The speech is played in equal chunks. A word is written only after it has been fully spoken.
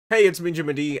Hey, it's me,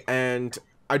 Jimmy D, and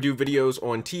I do videos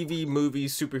on TV,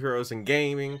 movies, superheroes, and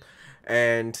gaming.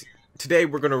 And today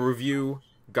we're going to review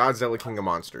Godzilla King of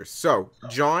Monsters. So,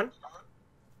 John,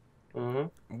 hmm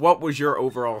what was your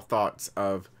overall thoughts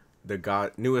of the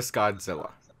newest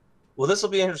Godzilla? Well, this will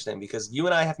be interesting because you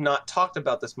and I have not talked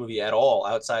about this movie at all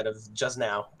outside of just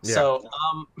now. Yeah,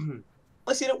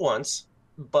 I've seen it once,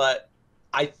 but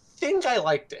I think I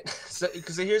liked it. So,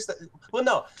 because here's the well,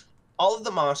 no, all of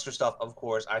the monster stuff, of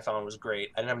course, I found was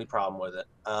great. I didn't have any problem with it.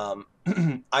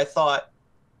 I thought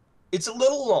it's a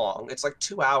little long. It's like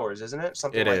 2 hours, isn't it?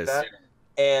 Something it like is. that.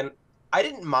 And I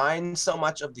didn't mind so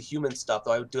much of the human stuff,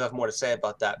 though I do have more to say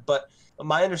about that. But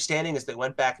my understanding is they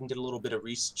went back and did a little bit of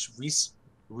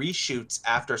reshoots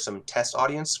after some test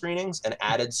audience screenings and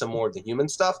added some more of the human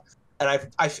stuff. And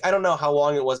I don't know how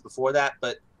long it was before that,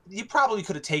 but you probably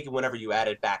could have taken whenever you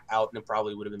added back out, and it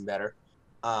probably would have been better.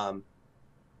 Um,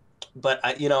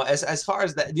 as far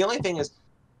as that, the only thing is,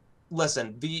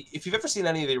 listen, the if you've ever seen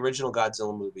any of the original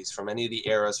Godzilla movies from any of the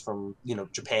eras from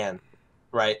Japan,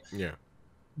 right? Yeah.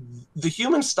 The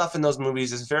human stuff in those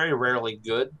movies is very rarely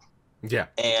good. Yeah.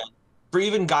 And for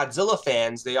even Godzilla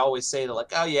fans, they always say they're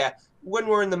like, oh yeah, when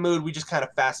we're in the mood, we just kind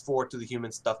of fast forward to the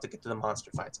human stuff to get to the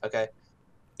monster fights. Okay.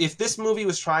 If this movie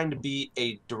was trying to be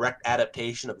a direct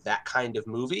adaptation of that kind of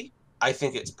movie, I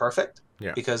think it's perfect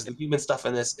Yeah. because the human stuff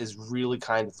in this is really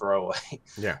kind of throwaway,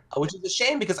 Yeah. which is a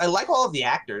shame because I like all of the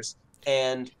actors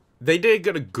and They did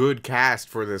get a good cast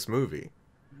for this movie.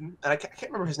 I can't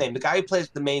remember his name. The guy who plays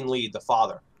the main lead, the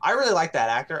father. I really like that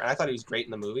actor, and I thought he was great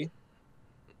in the movie.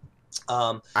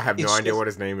 I have no It's idea just what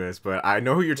his name is, but I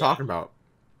know who you're yeah. talking about.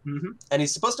 And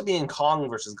he's supposed to be in Kong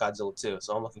versus Godzilla too,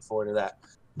 so I'm looking forward to that.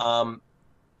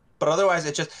 But otherwise,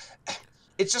 it's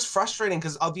just frustrating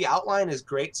because the outline is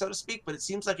great, so to speak, but it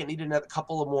seems like it needed a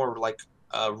couple of more like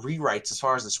rewrites as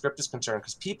far as the script is concerned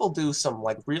because people do some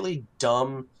like really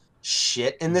dumb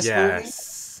shit in this movie,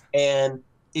 Yes. and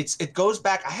it goes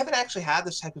back. I haven't actually had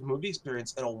this type of movie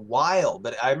experience in a while,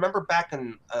 but I remember back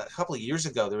in a couple of years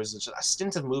ago there was a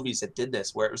stint of movies that did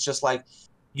this where it was just like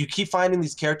you keep finding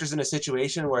these characters in a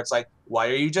situation where it's like, why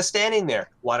are you just standing there?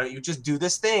 Why don't you just do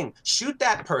this thing? Shoot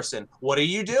that person. What are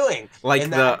you doing? Like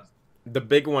And that the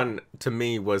big one to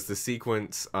me was the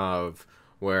sequence of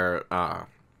where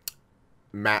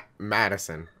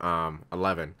Madison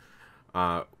 11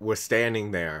 was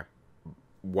standing there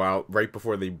while right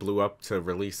before they blew up to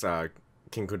release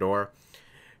King Ghidorah,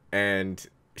 and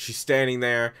she's standing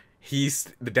there.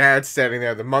 The dad's standing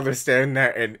there, the mother's standing there,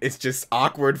 and it's just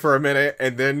awkward for a minute,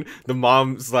 and then the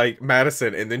mom's like,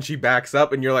 Madison, and then she backs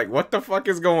up, and you're like, what the fuck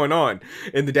is going on?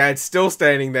 And the dad's still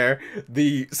standing there,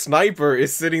 the sniper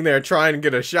is sitting there trying to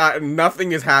get a shot, and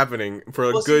nothing is happening for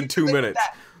a well, see, good 2 minutes.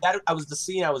 that was the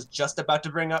scene I was just about to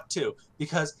bring up too,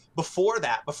 because before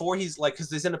he's like,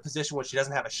 because he's in a position where she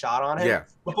doesn't have a shot on him. Yeah.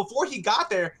 But before he got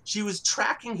there, she was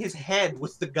tracking his head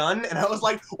with the gun, and I was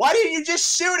like, why didn't you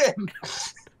just shoot him?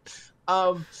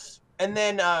 And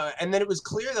then it was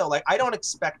clear though, like I don't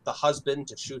expect the husband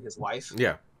to shoot his wife.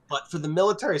 Yeah. But for the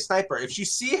military sniper, if you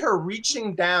see her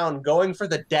reaching down, going for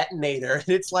the detonator,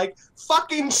 it's like,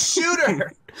 fucking shoot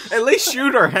her. At least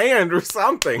shoot her hand or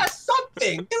something.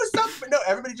 Something. Do something. No,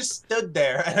 everybody just stood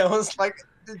there. And I was like,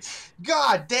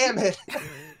 God damn it.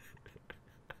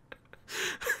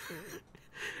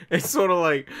 It's sort of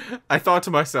like, I thought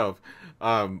to myself,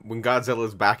 when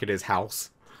Godzilla's back at his house,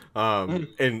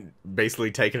 and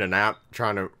basically taking a nap,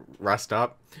 trying to rest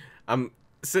up, I'm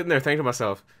sitting there thinking to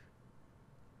myself,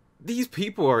 these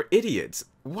people are idiots.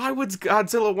 Why would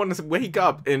Godzilla want to wake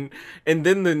up? And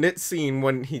then the knit scene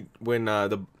when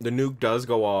the nuke does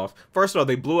go off. First of all,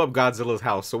 they blew up Godzilla's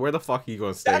house, so where the fuck are you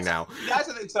going to stay now? That's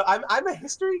the thing. So I'm a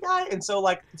history guy, and so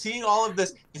like seeing all of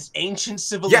this ancient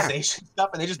civilization stuff,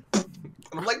 and they just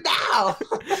I'm like, no.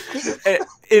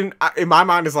 in my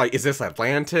mind, it's like, is this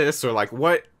Atlantis or like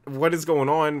what is going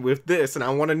on with this? And I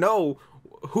want to know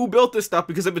who built this stuff,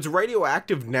 because if it's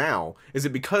radioactive now, is it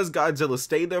because Godzilla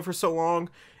stayed there for so long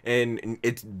and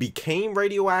it became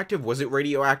radioactive? Was it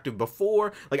radioactive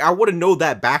before? Like, I want to know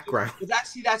that background.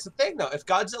 That's the thing though. If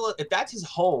that's his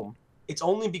home, it's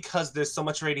only because there's so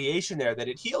much radiation there that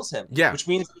it heals him. Yeah. Which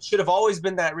means it should have always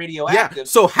been that radioactive. Yeah.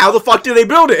 So how the fuck did they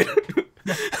build it?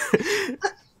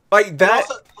 Like that.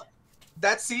 Also,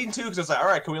 that scene too, because it's like, all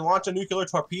right, can we launch a nuclear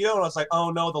torpedo? And I was like,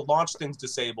 oh no, the launch thing's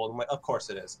disabled. I'm like, of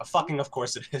course it is. Of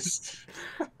course it is.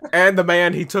 And the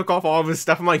man, he took off all of his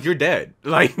stuff. I'm like, you're dead.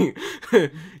 Like,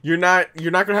 you're not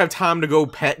gonna have time to go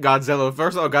pet Godzilla.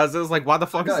 First of all, Godzilla's like, why the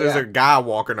fuck is there a guy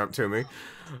walking up to me?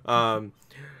 But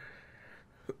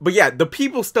yeah, the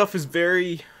people stuff is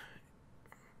very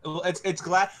It's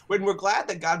glad when we're glad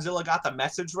that Godzilla got the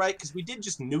message right, because we did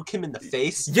just nuke him in the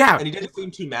face, Yeah, and he didn't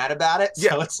seem too mad about it.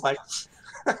 yeah. So it's like,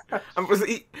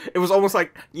 It was almost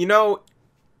like,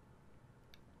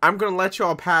 I'm gonna let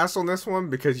y'all pass on this one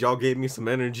because y'all gave me some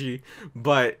energy,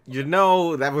 but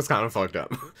that was kind of fucked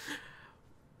up.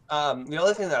 the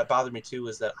other thing that bothered me too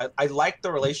is that I like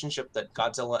the relationship that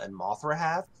Godzilla and Mothra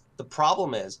have. The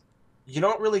problem is, you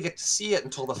don't really get to see it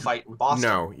until the fight in Boston.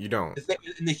 No, you don't.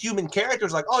 And the human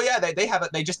characters like, oh yeah, they have it.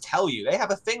 They just tell you they have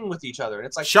a thing with each other, and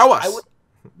it's like, Show us.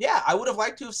 I would have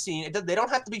liked to have seen it. They don't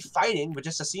have to be fighting, but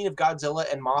just a scene of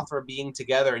Godzilla and Mothra being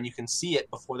together, and you can see it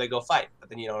before they go fight. But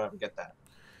then you don't ever get that.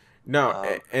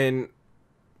 No, and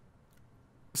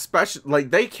special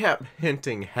like they kept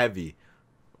hinting heavy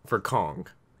for Kong.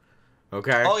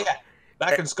 Okay. Oh yeah,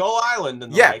 back in Skull Island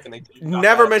and yeah, and they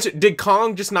never mentioned. Did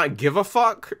Kong just not give a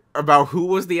fuck about who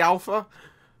was the alpha,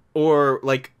 or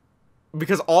like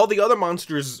because all the other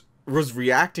monsters was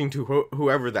reacting to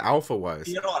whoever the alpha was?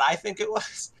 You know what I think it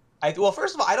was? Well,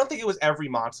 first of all, I don't think it was every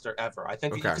monster ever. I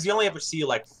think because you only ever see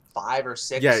like 5 or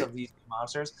 6 of these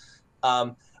monsters.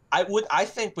 I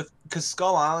think because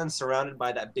Skull Island's surrounded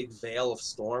by that big veil of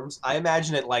storms, I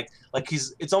imagine it like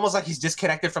it's almost like he's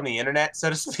disconnected from the internet, so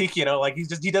to speak, like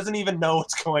he doesn't even know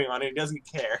what's going on, and he doesn't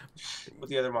care with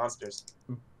the other monsters.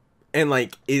 And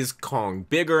like, is Kong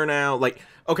bigger now? Like,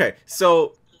 okay,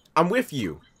 so I'm with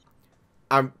you.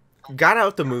 I'm got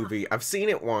out the movie, I've seen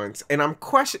it once, and I'm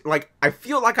I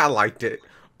feel like I liked it,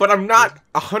 but I'm not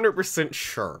 100%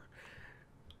 sure.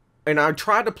 And I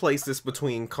tried to place this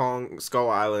between Kong, Skull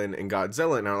Island, and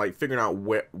Godzilla, and I'm like figuring out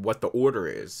what the order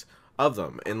is of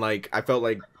them. And like I felt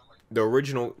like the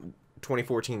original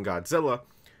 2014 Godzilla,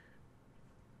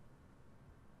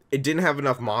 it didn't have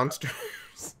enough monsters.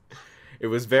 It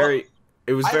was very.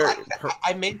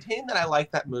 I maintain that I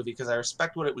like that movie because I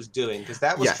respect what it was doing, because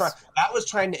that was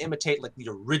trying to imitate like the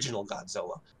original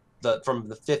Godzilla, from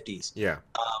the 50s. Yeah.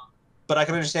 But I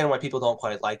can understand why people don't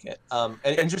quite like it. And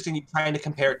interesting, you trying to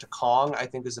compare it to Kong, I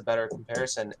think is a better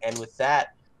comparison. And with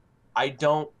that, I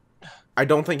don't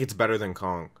think it's better than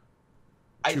Kong.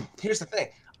 Here's the thing.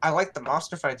 I like the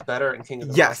monster fights better in King of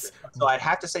the Monsters. So I'd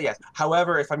have to say yes.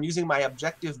 However, if I'm using my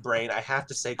objective brain, I have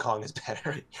to say Kong is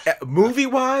better.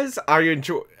 Movie-wise, I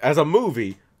enjoy as a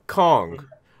movie Kong,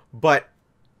 but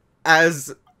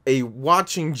as a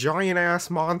watching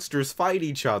giant-ass monsters fight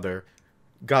each other,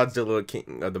 Godzilla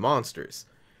King of the Monsters.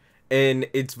 And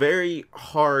it's very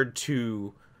hard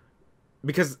to,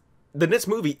 because the next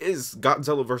movie is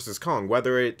Godzilla versus Kong,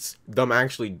 whether it's them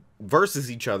actually versus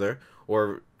each other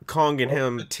or Kong and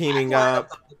him teaming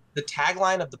up. The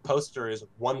tagline of the poster is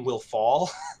 "One will fall,"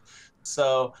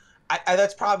 so I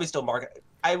that's probably still market.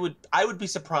 I would be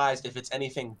surprised if it's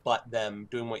anything but them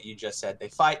doing what you just said. They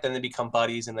fight, then they become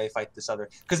buddies, and they fight this other.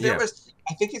 Because there was,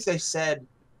 I think they said.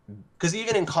 Because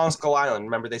even in Kong Skull Island,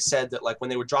 remember, they said that like when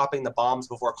they were dropping the bombs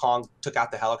before Kong took out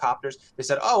the helicopters, they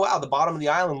said, oh, wow, the bottom of the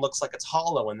island looks like it's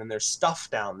hollow, and then there's stuff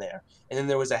down there. And then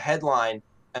there was a headline,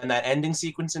 and that ending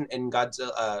sequence in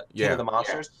Godzilla King of the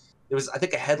Monsters, there was, I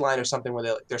think, a headline or something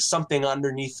where there's something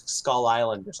underneath Skull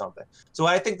Island or something. So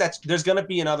I think there's going to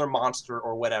be another monster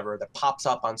or whatever that pops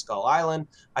up on Skull Island.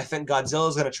 I think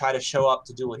Godzilla's going to try to show up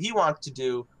to do what he wants to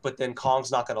do, but then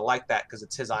Kong's not going to like that because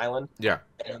it's his island. Yeah.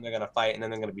 And then they're going to fight, and then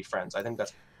they're going to be friends. I think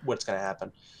that's what's going to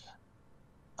happen.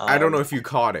 I don't know if you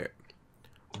caught it,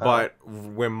 but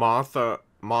when Mothra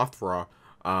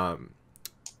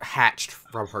hatched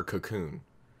from her cocoon,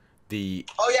 the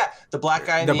black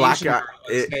guy,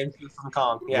 from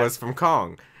Kong, was from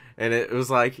Kong, and it was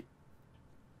like,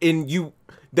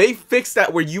 they fixed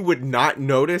that where you would not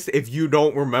notice if you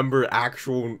don't remember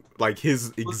actual like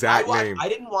his exact name. I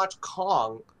didn't watch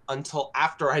Kong until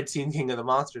after I'd seen King of the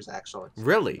Monsters. Actually,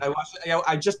 really, I watched it.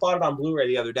 I just bought it on Blu-ray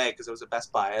the other day because it was at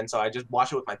Best Buy, and so I just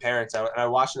watched it with my parents, and I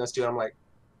watched this too, and I'm like,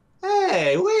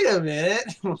 hey, wait a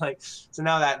minute, like, so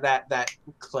now that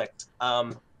clicked.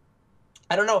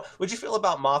 I don't know. What'd you feel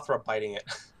about Mothra biting it?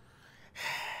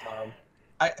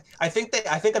 I think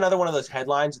another one of those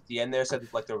headlines at the end there said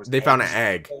like there was. They found an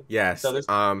egg. Yes. So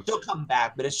she'll come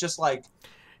back, but it's just like.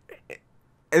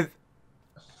 I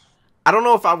don't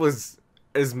know if I was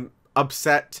as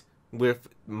upset with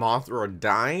Mothra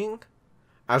dying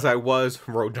as I was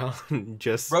Rodan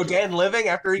just. Rodan living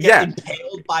after he gets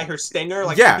impaled by her stinger,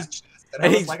 like and I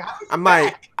was like, I'm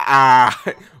like,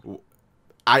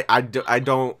 I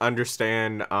don't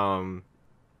understand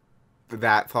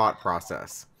that thought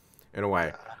process in a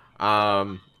way.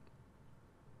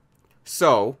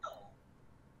 So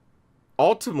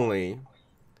ultimately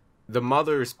the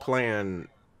mother's plan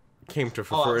came to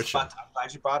fruition. I'm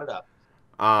glad you brought it up.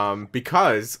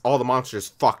 because all the monsters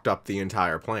fucked up the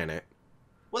entire planet.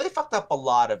 Well, they fucked up a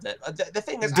lot of it. The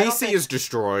thing is, DC is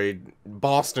destroyed.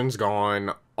 Boston's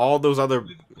gone. All those other...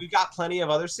 We got plenty of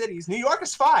other cities. New York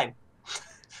is fine,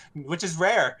 which is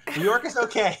rare. New York is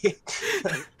okay.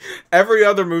 Every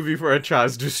other movie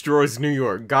franchise destroys New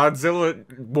York. Godzilla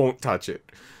won't touch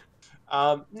it.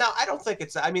 No, I don't think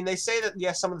it's... I mean, they say that,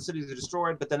 yes, some of the cities are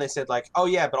destroyed, but then they said, like, oh,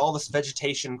 yeah, but all this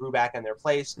vegetation grew back in their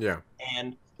place. Yeah.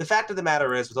 And the fact of the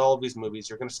matter is, with all of these movies,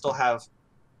 you're going to still have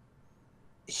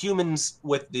humans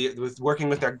with working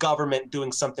with their government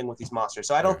doing something with these monsters.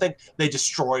 So I don't think they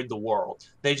destroyed the world.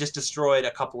 They just destroyed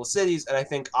a couple of cities, and I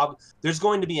think there's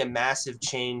going to be a massive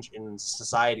change in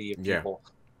society of people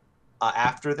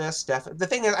after this. The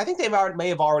thing is, I think may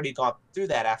have already gone through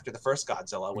that after the first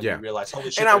Godzilla when you realized,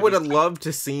 holy shit. And I would have loved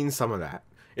to seen some of that.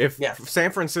 If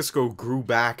San Francisco grew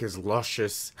back as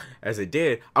luscious as it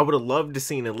did, I would have loved to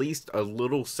seen at least a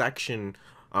little section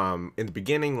in the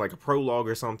beginning, like a prologue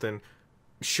or something,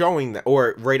 showing that,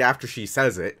 or right after she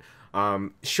says it,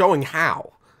 showing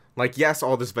how. Like, yes,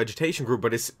 all this vegetation grew,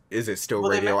 but is it still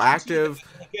radioactive?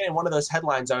 Again, in one of those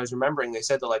headlines I was remembering, they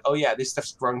said that, like, oh yeah, this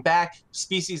stuff's growing back.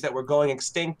 Species that were going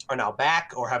extinct are now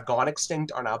back, or have gone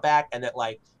extinct are now back, and that,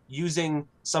 like, using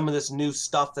some of this new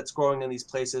stuff that's growing in these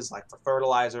places, like for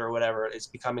fertilizer or whatever, it's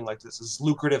becoming like this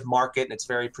lucrative market, and it's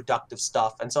very productive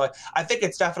stuff. And so I think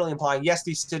it's definitely implying, yes,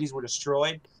 these cities were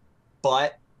destroyed,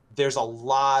 but there's a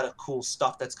lot of cool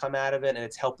stuff that's come out of it, and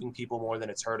it's helping people more than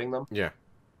it's hurting them. Yeah.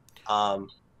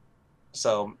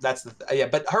 So that's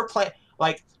but her play,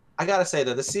 like, I gotta say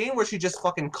though, the scene where she just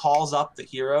fucking calls up the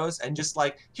heroes and just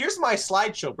like, here's my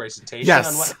slideshow presentation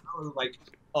on what, I was like,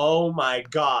 oh my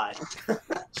god.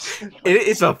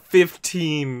 It's a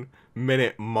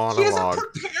 15-minute monologue. She has a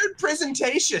prepared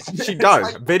presentation. She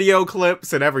does. Like, video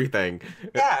clips and everything.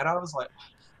 Yeah, and I was like,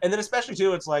 and then especially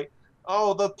too, it's like,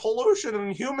 oh, the pollution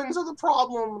and humans are the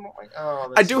problem. And I'm like,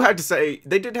 oh, I do have to say,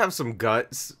 they did have some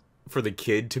guts for the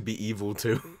kid to be evil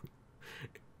too.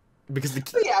 Because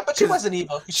but she wasn't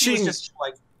evil. She was just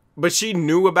like... But she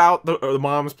knew about the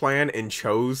mom's plan and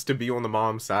chose to be on the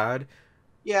mom's side.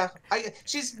 Yeah,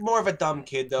 she's more of a dumb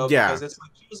kid though. Yeah. Because it's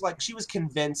like she was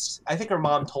convinced. I think her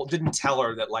mom didn't tell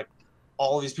her that, like,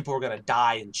 all of these people were gonna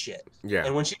die and shit. Yeah.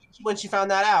 And when she found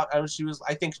that out, I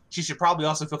think she should probably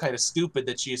also feel kind of stupid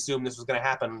that she assumed this was gonna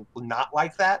happen not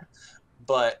like that.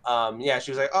 But yeah,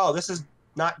 she was like, oh, this is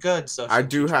not good. So I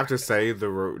do have to say, the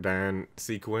Rodan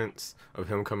sequence of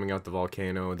him coming out the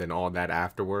volcano and then all that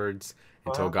afterwards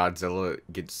until Godzilla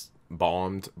gets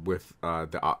bombed with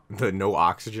the no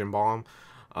oxygen bomb,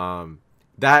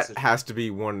 that has to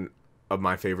be one of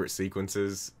my favorite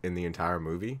sequences in the entire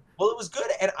movie. Well, it was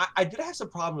good, and I did have some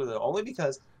problems with it, only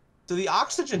because the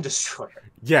oxygen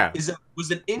destroyer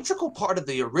was an integral part of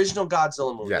the original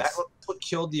Godzilla movie. Yes. That's what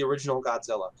killed the original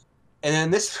Godzilla. And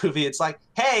in this movie, it's like,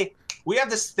 hey, we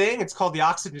have this thing, it's called the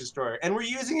oxygen destroyer, and we're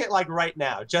using it, like, right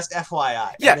now, just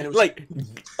FYI. Yeah,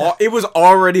 it was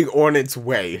already on its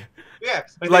way. Yeah,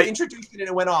 like, they introduced it and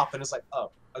it went off, and it's like,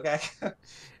 oh, okay.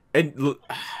 And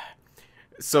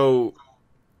so,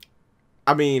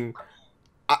 I mean,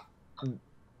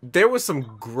 there was some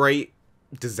great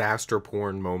disaster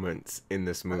porn moments in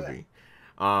this movie.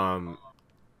 And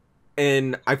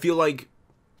I feel like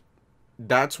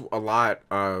that's a lot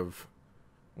of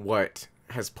what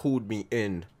has pulled me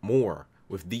in more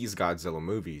with these Godzilla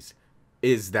movies,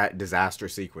 is that disaster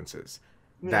sequences.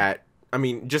 That, I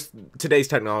mean, just today's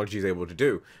technology is able to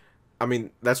do. I mean,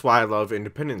 that's why I love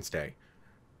Independence Day,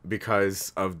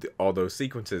 because of all those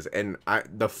sequences. And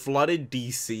the flooded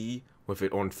DC with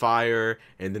it on fire,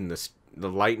 and then the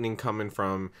lightning coming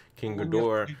from King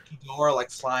Ghidorah. Ghidorah,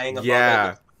 like, flying above it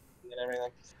and everything.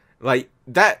 Like,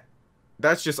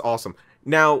 that's just awesome.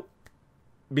 Now,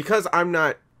 because I'm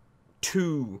not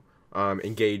too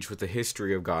engaged with the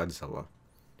history of Godzilla,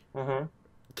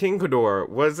 King Ghidorah,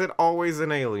 was it always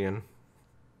an alien?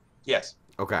 Yes.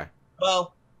 Okay.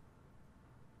 Well,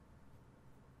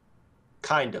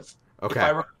 kind of. Okay. If I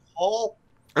recall...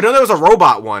 I know there was a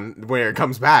robot one where it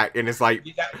comes back, and it's like...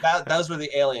 Those were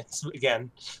the aliens, again.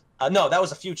 No, that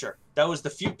was the future. That was the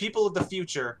people of the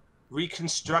future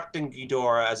reconstructing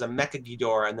Ghidorah as a mecha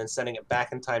Ghidorah and then sending it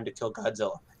back in time to kill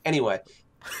Godzilla. Anyway,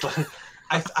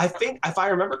 I think, if I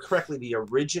remember correctly, the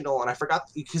original, and I forgot,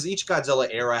 because each Godzilla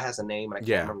era has a name, and I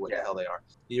can't remember what the hell they are.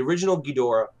 The original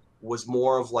Ghidorah was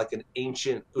more of like an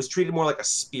ancient, it was treated more like a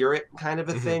spirit kind of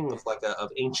a thing, of like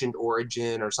of ancient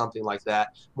origin or something like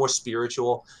that, more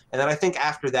spiritual. And then I think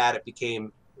after that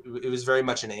it was very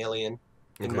much an alien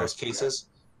in most cases.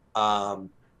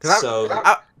 When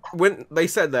they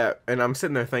said that, and I'm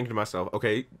sitting there thinking to myself,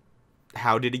 okay,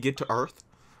 how did he get to Earth?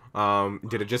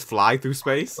 Did it just fly through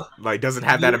space? Like, does it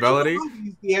have that ability?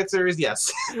 The answer is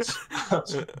yes.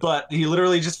 But he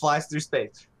literally just flies through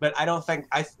space. But I don't think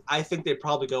I think they'd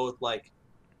probably go with like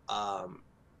um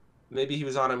maybe he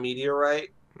was on a meteorite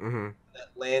Hmm. that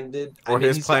landed. I Or mean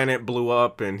his planet blew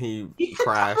up and he could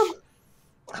crashed.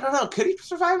 I don't know. Could he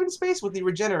survive in space with the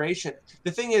regeneration?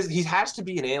 The thing is, he has to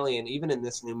be an alien even in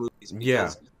this new movies Yeah.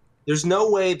 because there's no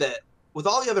way that with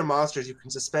all the other monsters you can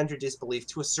suspend your disbelief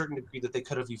to a certain degree that they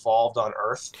could have evolved on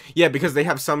Earth. Yeah, because they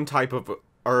have some type of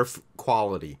Earth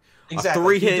quality. A Exactly.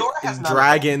 three-hit Ghidorah has none of that.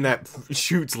 dragon that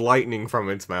shoots lightning from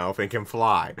its mouth and can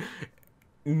fly.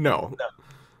 No. No.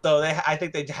 So I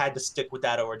think they had to stick with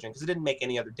that origin because it didn't make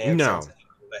any other damn No. sense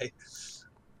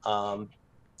anyway.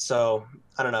 So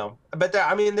I don't know, but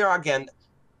I mean, there are again,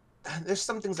 there's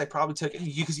some things I probably took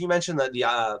because you mentioned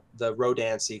the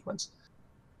Rodan sequence.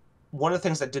 One of the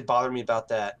things that did bother me about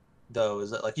that though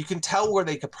is that like you can tell where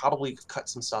they could probably cut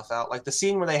some stuff out, like the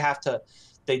scene where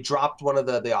they dropped one of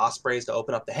the ospreys to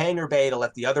open up the hangar bay to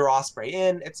let the other osprey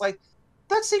in. It's like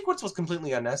that sequence was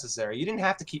completely unnecessary. You didn't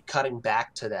have to keep cutting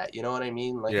back to that. You know what I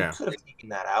mean? Like you Yeah. could have taken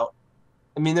that out.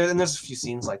 I mean, there's a few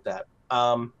scenes like that.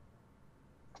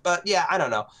 But yeah, I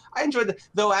don't know. I enjoyed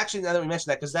though. Actually, now that we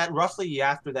mentioned that, because that roughly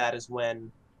after that is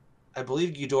when I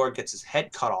believe Ghidorah gets his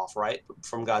head cut off, right,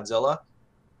 from Godzilla.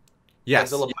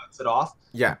 Yes. Godzilla bites it off.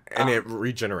 Yeah, and it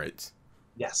regenerates.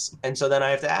 Yes, and so then I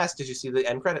have to ask: did you see the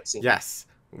end credit scene? Yes,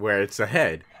 where it's a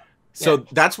head. So Yeah.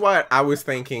 that's what I was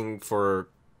thinking for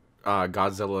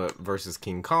Godzilla versus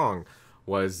King Kong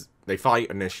was they fight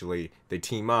initially, they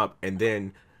team up, and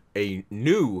then a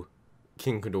new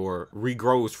King Ghidorah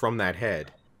regrows from that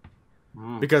head.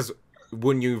 Because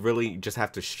wouldn't you really just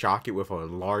have to shock it with a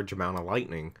large amount of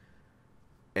lightning?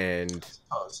 And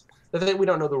The thing we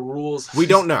don't know the rules. we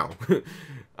don't know.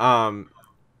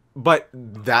 But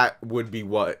that would be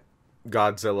what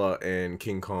Godzilla and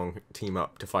King Kong team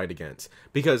up to fight against.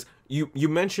 Because you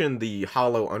mentioned the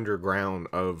hollow underground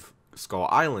of Skull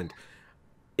Island.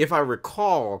 If I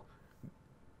recall,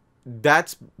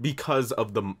 that's because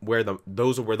of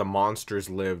those are where the monsters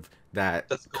live that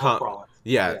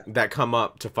that come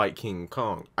up to fight King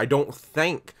Kong. I don't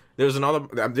think there's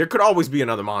another. There could always be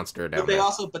another monster down there.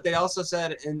 But they also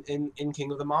said in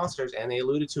King of the Monsters, and they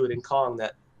alluded to it in Kong,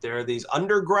 that there are these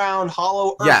underground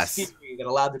hollow earth theory that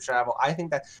allowed to travel. I think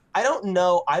that I don't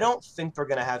know. I don't think they're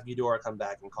gonna have Ghidorah come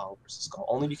back in Kong versus Skull,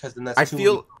 only because then that's I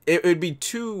feel it would be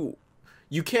too.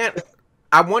 You can't.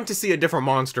 I want to see a different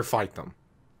monster fight them.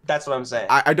 That's what I'm saying.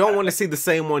 I don't want to see the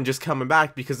same one just coming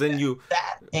back because then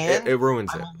it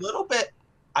ruins it. A little bit.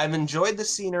 I've enjoyed the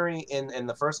scenery in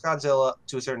the first Godzilla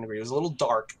to a certain degree. It was a little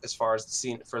dark as far as the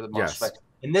scene for the monster fight.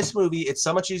 In this movie, it's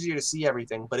so much easier to see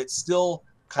everything, but it's still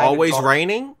kind always of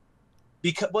raining.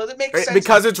 Because it makes sense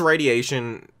because it's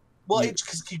radiation. Well, it's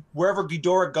because wherever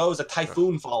Ghidorah goes, a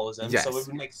typhoon follows him, so it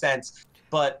would make sense.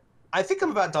 But I think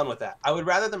I'm about done with that. I would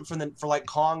rather them for like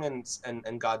Kong and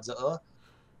Godzilla.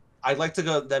 I'd like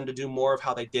them to do more of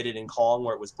how they did it in Kong,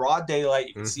 where it was broad daylight.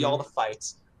 You can see all the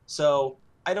fights. So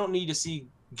I don't need to see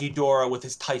Ghidorah with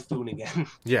his typhoon again.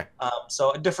 Yeah.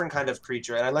 So a different kind of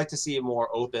creature, and I'd like to see a more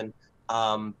open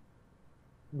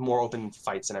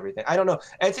fights and everything. I don't know.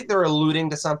 I think they're alluding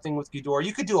to something with Ghidorah.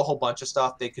 You could do a whole bunch of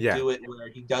stuff. They could do it where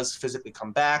he does physically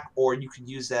come back, or you could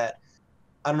use that.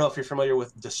 I don't know if you're familiar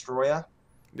with Destroya.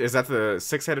 Is that the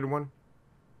six-headed one?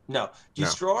 No.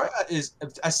 Destroya is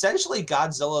essentially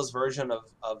Godzilla's version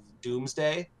of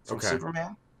Doomsday from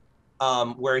Superman,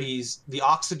 where he's the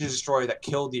oxygen destroyer that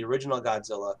killed the original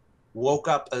Godzilla, woke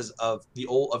up as a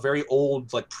very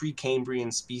old like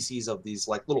Precambrian species of these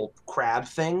like little crab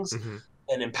things.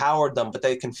 And empowered them, but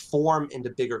they can form into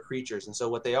bigger creatures. And so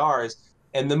what they are is,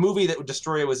 and the movie that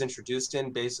Destroyer was introduced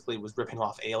in basically was ripping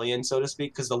off Alien, so to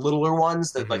speak, because the littler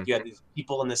ones that like you had these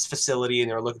people in this facility and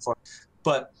they were looking for,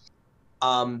 but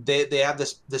they have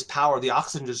this power, the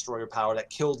oxygen destroyer power that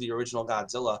killed the original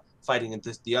Godzilla fighting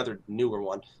the other newer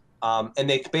one, and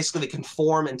they can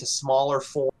form into smaller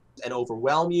forms and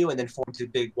overwhelm you, and then form to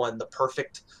big one, the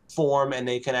perfect form, and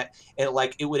they can it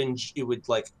would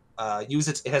use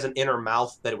it has an inner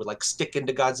mouth that it would like stick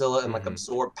into Godzilla and like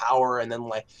absorb power, and then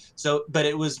but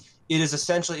it is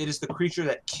essentially the creature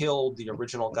that killed the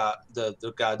original the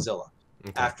Godzilla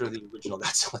after the original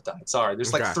Godzilla died. Sorry,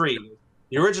 there's like three: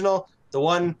 the original,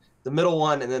 the middle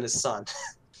one, and then his son.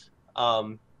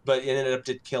 But it ended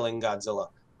up killing Godzilla.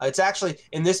 It's actually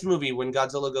in this movie when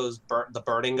Godzilla goes the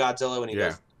burning Godzilla when he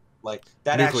goes like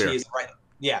that. Nuclear. Actually is right.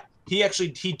 Yeah. He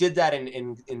did that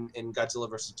in Godzilla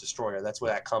versus Destroyer. That's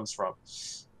where that comes from.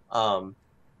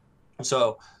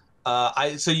 So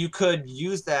you could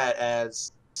use that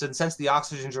as since the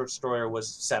oxygen destroyer was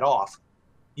set off,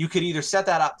 you could either set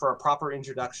that up for a proper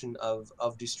introduction of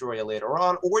Destroyer later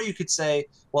on, or you could say,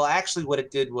 well, actually, what it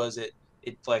did was it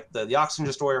like the Oxygen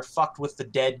Destroyer fucked with the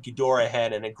dead Ghidorah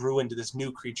head, and it grew into this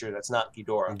new creature that's not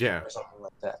Ghidorah, Yeah. or something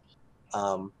like that.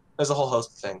 There's a whole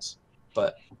host of things,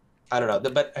 but I don't know.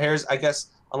 But here's, I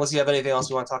guess, unless you have anything else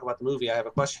you want to talk about the movie, I have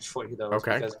a question for you though.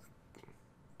 Okay.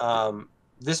 Because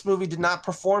this movie did not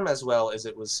perform as well as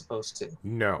it was supposed to.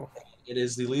 No. It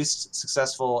is the least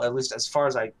successful, at least as far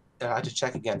as I had to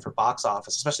check again, for box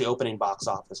office, especially opening box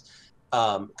office,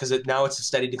 because now it's a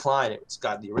steady decline. It's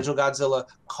got the original Godzilla,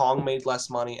 Kong made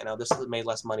less money, and now this made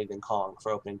less money than Kong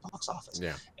for opening box office.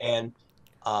 Yeah. And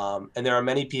there are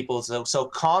many people. So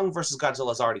Kong versus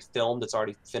Godzilla is already filmed. It's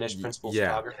already finished principal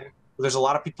photography. There's a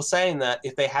lot of people saying that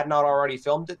if they had not already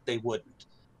filmed it, they wouldn't.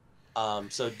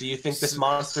 So do you think this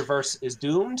MonsterVerse is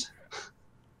doomed?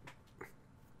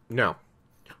 No.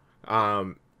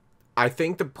 I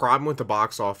think the problem with the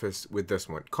box office with this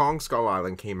one, Kong Skull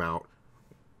Island came out,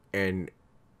 and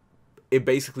it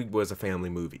basically was a family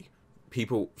movie.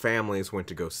 Families went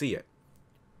to go see it.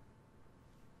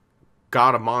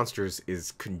 God of Monsters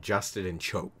is congested and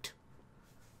choked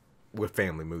with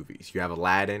family movies. You have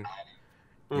Aladdin.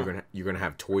 You're gonna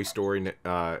have Toy Story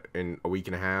in a week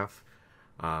and a half.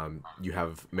 You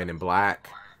have Men in Black,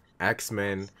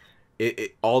 X-Men.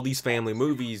 All these family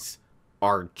movies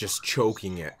are just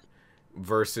choking it.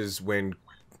 Versus when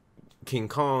King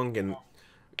Kong and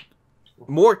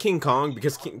more King Kong,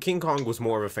 because King Kong was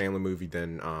more of a family movie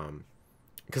than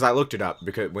because I looked it up,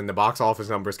 because when the box office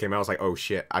numbers came out, I was like, oh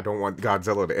shit, I don't want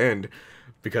Godzilla to end,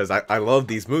 because I love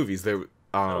these movies.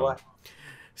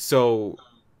 So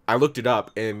I looked it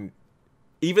up, and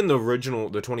even the original,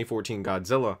 the 2014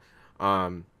 Godzilla,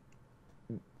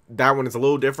 that one is a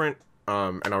little different,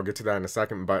 and I'll get to that in a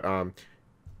second. But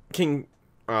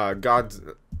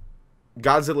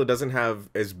Godzilla doesn't have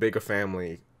as big a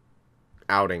family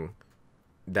outing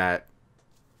that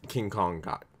King Kong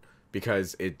got,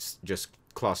 because it's just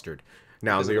clustered.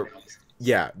 Now the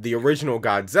original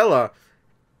Godzilla,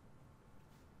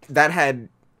 that had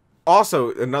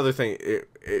also another thing.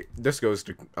 This goes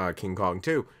to King Kong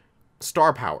too.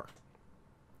 Star power.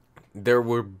 There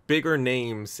were bigger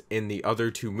names in the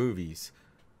other two movies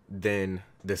than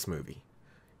this movie.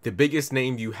 The biggest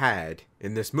name you had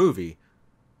in this movie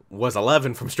was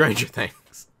 11 from Stranger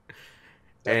Things.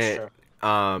 That's true.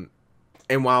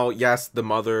 And while yes, the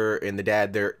mother and the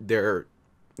dad, they're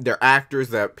actors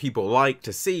that people like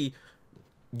to see,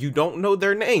 you don't know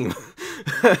their name.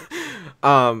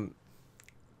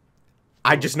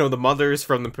 I just know the mothers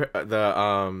from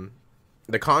the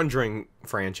Conjuring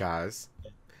franchise,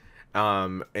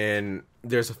 and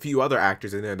there's a few other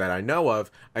actors in there that I know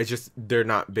of. They're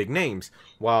not big names.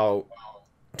 While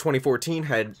 2014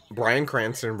 had Bryan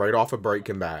Cranston right off of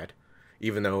Breaking Bad,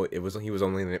 even though he was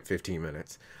only in it 15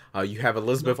 minutes. You have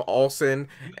Elizabeth Olsen.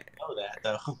 I didn't know that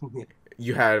though.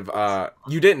 You have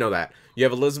you didn't know that. You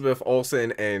have Elizabeth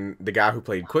Olsen and the guy who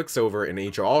played Quicksilver in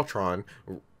Age of Ultron,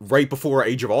 right before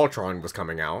Age of Ultron was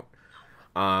coming out.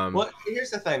 Well, here's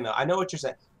the thing though. I know what you're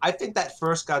saying. I think that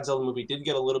first Godzilla movie did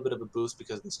get a little bit of a boost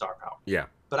because of the star power. Yeah.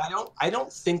 But I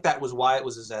don't think that was why it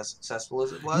was as successful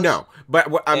as it was. No, but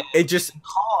it just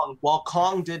Kong. While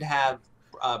Kong did have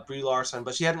Brie Larson,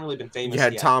 but she hadn't really been famous. You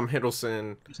had yet. Tom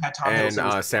Hiddleston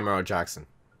and Samuel L. Jackson.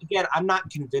 Again, I'm not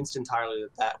convinced entirely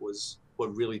that was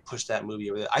what really pushed that movie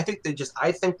over there. I think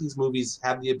these movies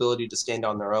have the ability to stand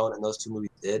on their own, and those two movies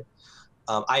did.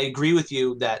 I agree with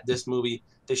you that this movie,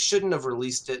 they shouldn't have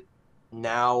released it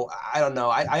now. I don't know.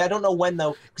 I don't know when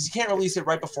though, because you can't release it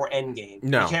right before Endgame.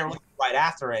 No, you can't release it right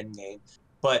after Endgame.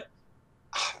 But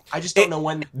I just don't know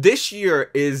when. This year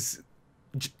is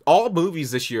all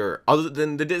movies this year, other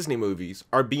than the Disney movies,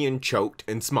 are being choked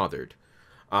and smothered.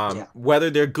 Whether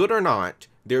they're good or not,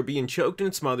 they're being choked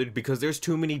and smothered because there's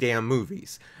too many damn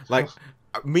movies. Like,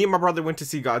 me and my brother went to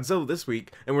see Godzilla this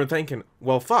week, and we're thinking,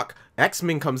 well, fuck,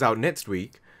 X-Men comes out next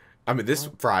week. I mean, this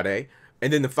Friday.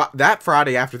 And then that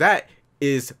Friday after that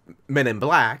is Men in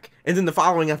Black. And then the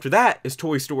following after that is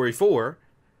Toy Story 4.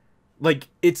 Like,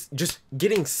 it's just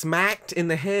getting smacked in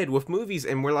the head with movies.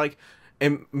 And we're like,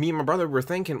 and me and my brother were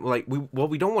thinking, like,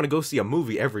 we don't want to go see a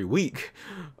movie every week.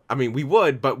 I mean, we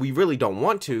would, but we really don't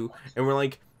want to. And we're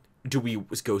like, do we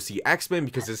go see X-Men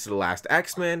because this is the last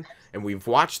X-Men and we've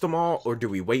watched them all? Or do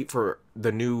we wait for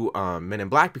the new Men in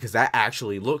Black because that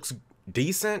actually looks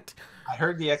decent? I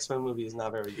heard the X-Men movie is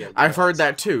not very good. I've heard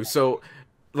that too. So,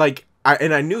 like,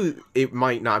 I knew it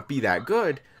might not be that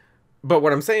good. But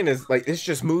what I'm saying is, like, it's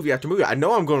just movie after movie. I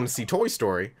know I'm going to see Toy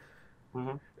Story.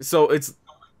 Mm-hmm. So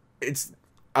and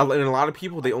a lot of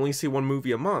people, they only see one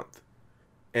movie a month.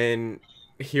 And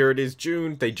here it is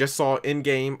June. They just saw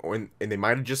Endgame, and they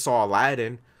might have just saw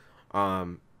Aladdin,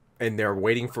 and they're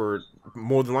waiting for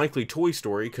more than likely Toy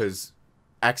Story, because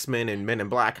X-Men and Men in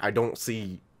Black I don't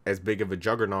see as big of a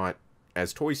juggernaut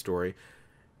as Toy Story.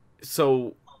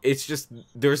 So it's just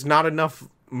there's not enough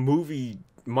movie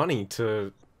money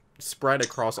to spread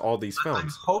across all these films. I'm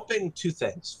hoping two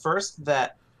things. First,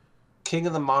 that King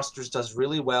of the Monsters does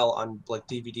really well on like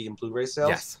DVD and Blu-ray sales.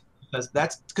 Yes.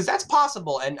 Because that's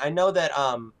possible, and I know that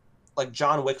like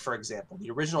John Wick, for example,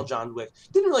 the original John Wick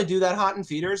didn't really do that hot in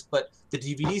theaters, but the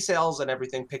DVD sales and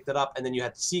everything picked it up, and then you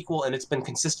had the sequel, and it's been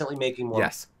consistently making more.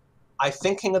 Yes. I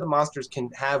think King of the Monsters can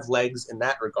have legs in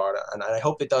that regard, and I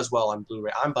hope it does well on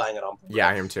Blu-ray. I'm buying it on Blu-ray. Yeah,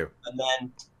 I am too.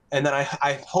 And then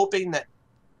I'm hoping that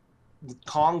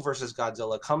Kong versus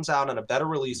Godzilla comes out in a better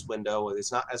release window, where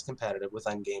it's not as competitive with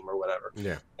Endgame or whatever.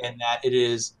 Yeah. And that it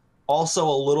is also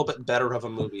a little bit better of a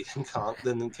movie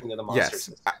than King of the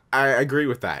Monsters. Yes, I agree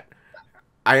with that.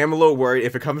 I am a little worried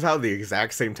if it comes out the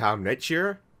exact same time next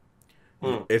year.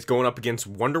 It's going up against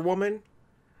Wonder Woman,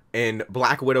 and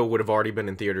Black Widow would have already been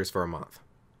in theaters for a month.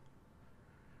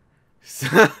 So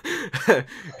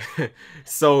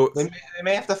they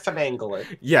may have to finagle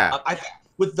it. Yeah.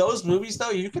 With those movies, though,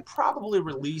 you could probably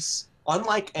release,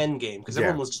 unlike Endgame, because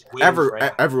everyone was just waiting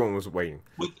everyone was waiting.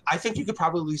 I think you could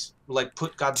probably at least like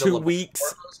put Godzilla 2 weeks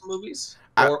before those movies,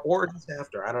 or just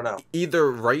after. I don't know.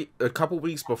 Either a couple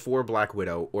weeks before Black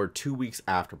Widow or 2 weeks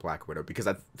after Black Widow, because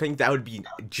I think that would be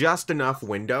just enough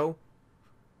window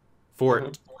for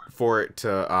it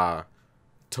to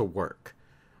work.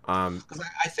 I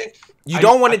think you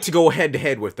don't want it to go head to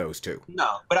head with those two.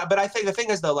 No, but I think the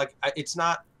thing is though, like it's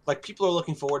not like people are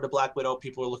looking forward to Black Widow,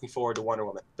 people are looking forward to Wonder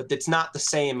Woman, but it's not the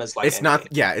same as like. It's not.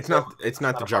 Yeah, it's not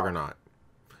the juggernaut.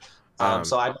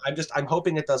 So I'm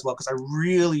hoping it does well, because I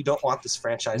really don't want this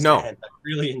franchise to end. I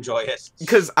really enjoy it.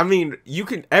 Because I mean,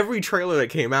 every trailer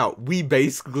that came out, we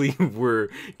basically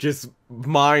were just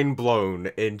mind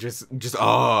blown and just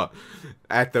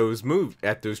at those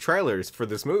trailers for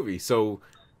this movie. So,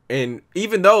 and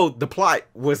even though the plot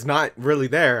was not really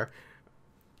there,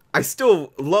 I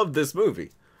still love this movie.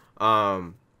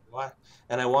 And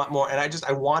I want more, and I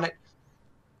want it.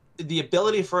 The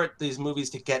ability for these movies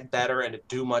to get better and to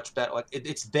do much better, like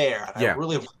it's there. And I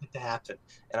really want it to happen,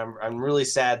 and I'm really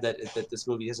sad that this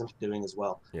movie isn't doing as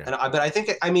well. Yeah. But I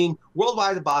think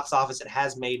worldwide, the box office, it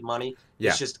has made money. Yeah.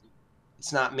 It's just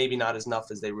maybe not as enough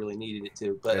as they really needed it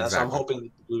to. But so I'm hoping the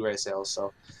Blu-ray sales.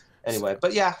 So anyway,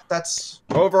 but yeah, that's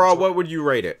overall. What would you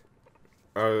rate it?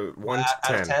 1 to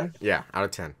 10. Out of 10? Yeah, out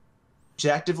of 10.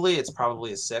 Objectively, it's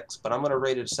probably a 6, but I'm gonna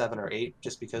rate it a 7 or 8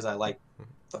 just because I like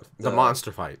the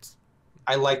monster fights.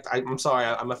 I'm sorry,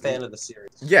 I'm a fan of the series.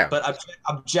 Yeah. But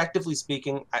objectively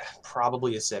speaking,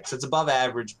 probably a 6. It's above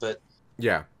average, but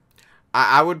yeah,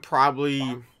 I would probably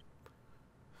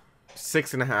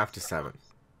 6.5 to 7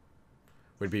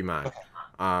 would be mine.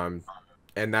 Okay.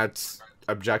 And that's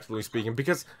objectively speaking,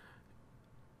 because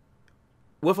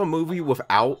with a movie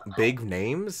without big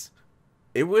names,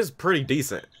 it was pretty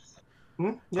decent.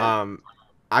 Yeah.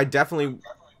 I definitely,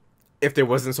 if there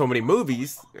wasn't so many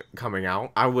movies coming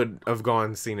out, I would have gone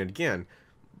and seen it again.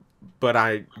 But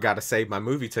I gotta save my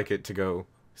movie ticket to go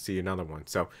see another one.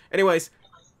 So, anyways,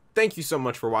 thank you so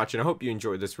much for watching. I hope you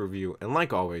enjoyed this review. And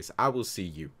like always, I will see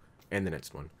you in the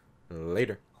next one.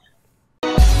 Later.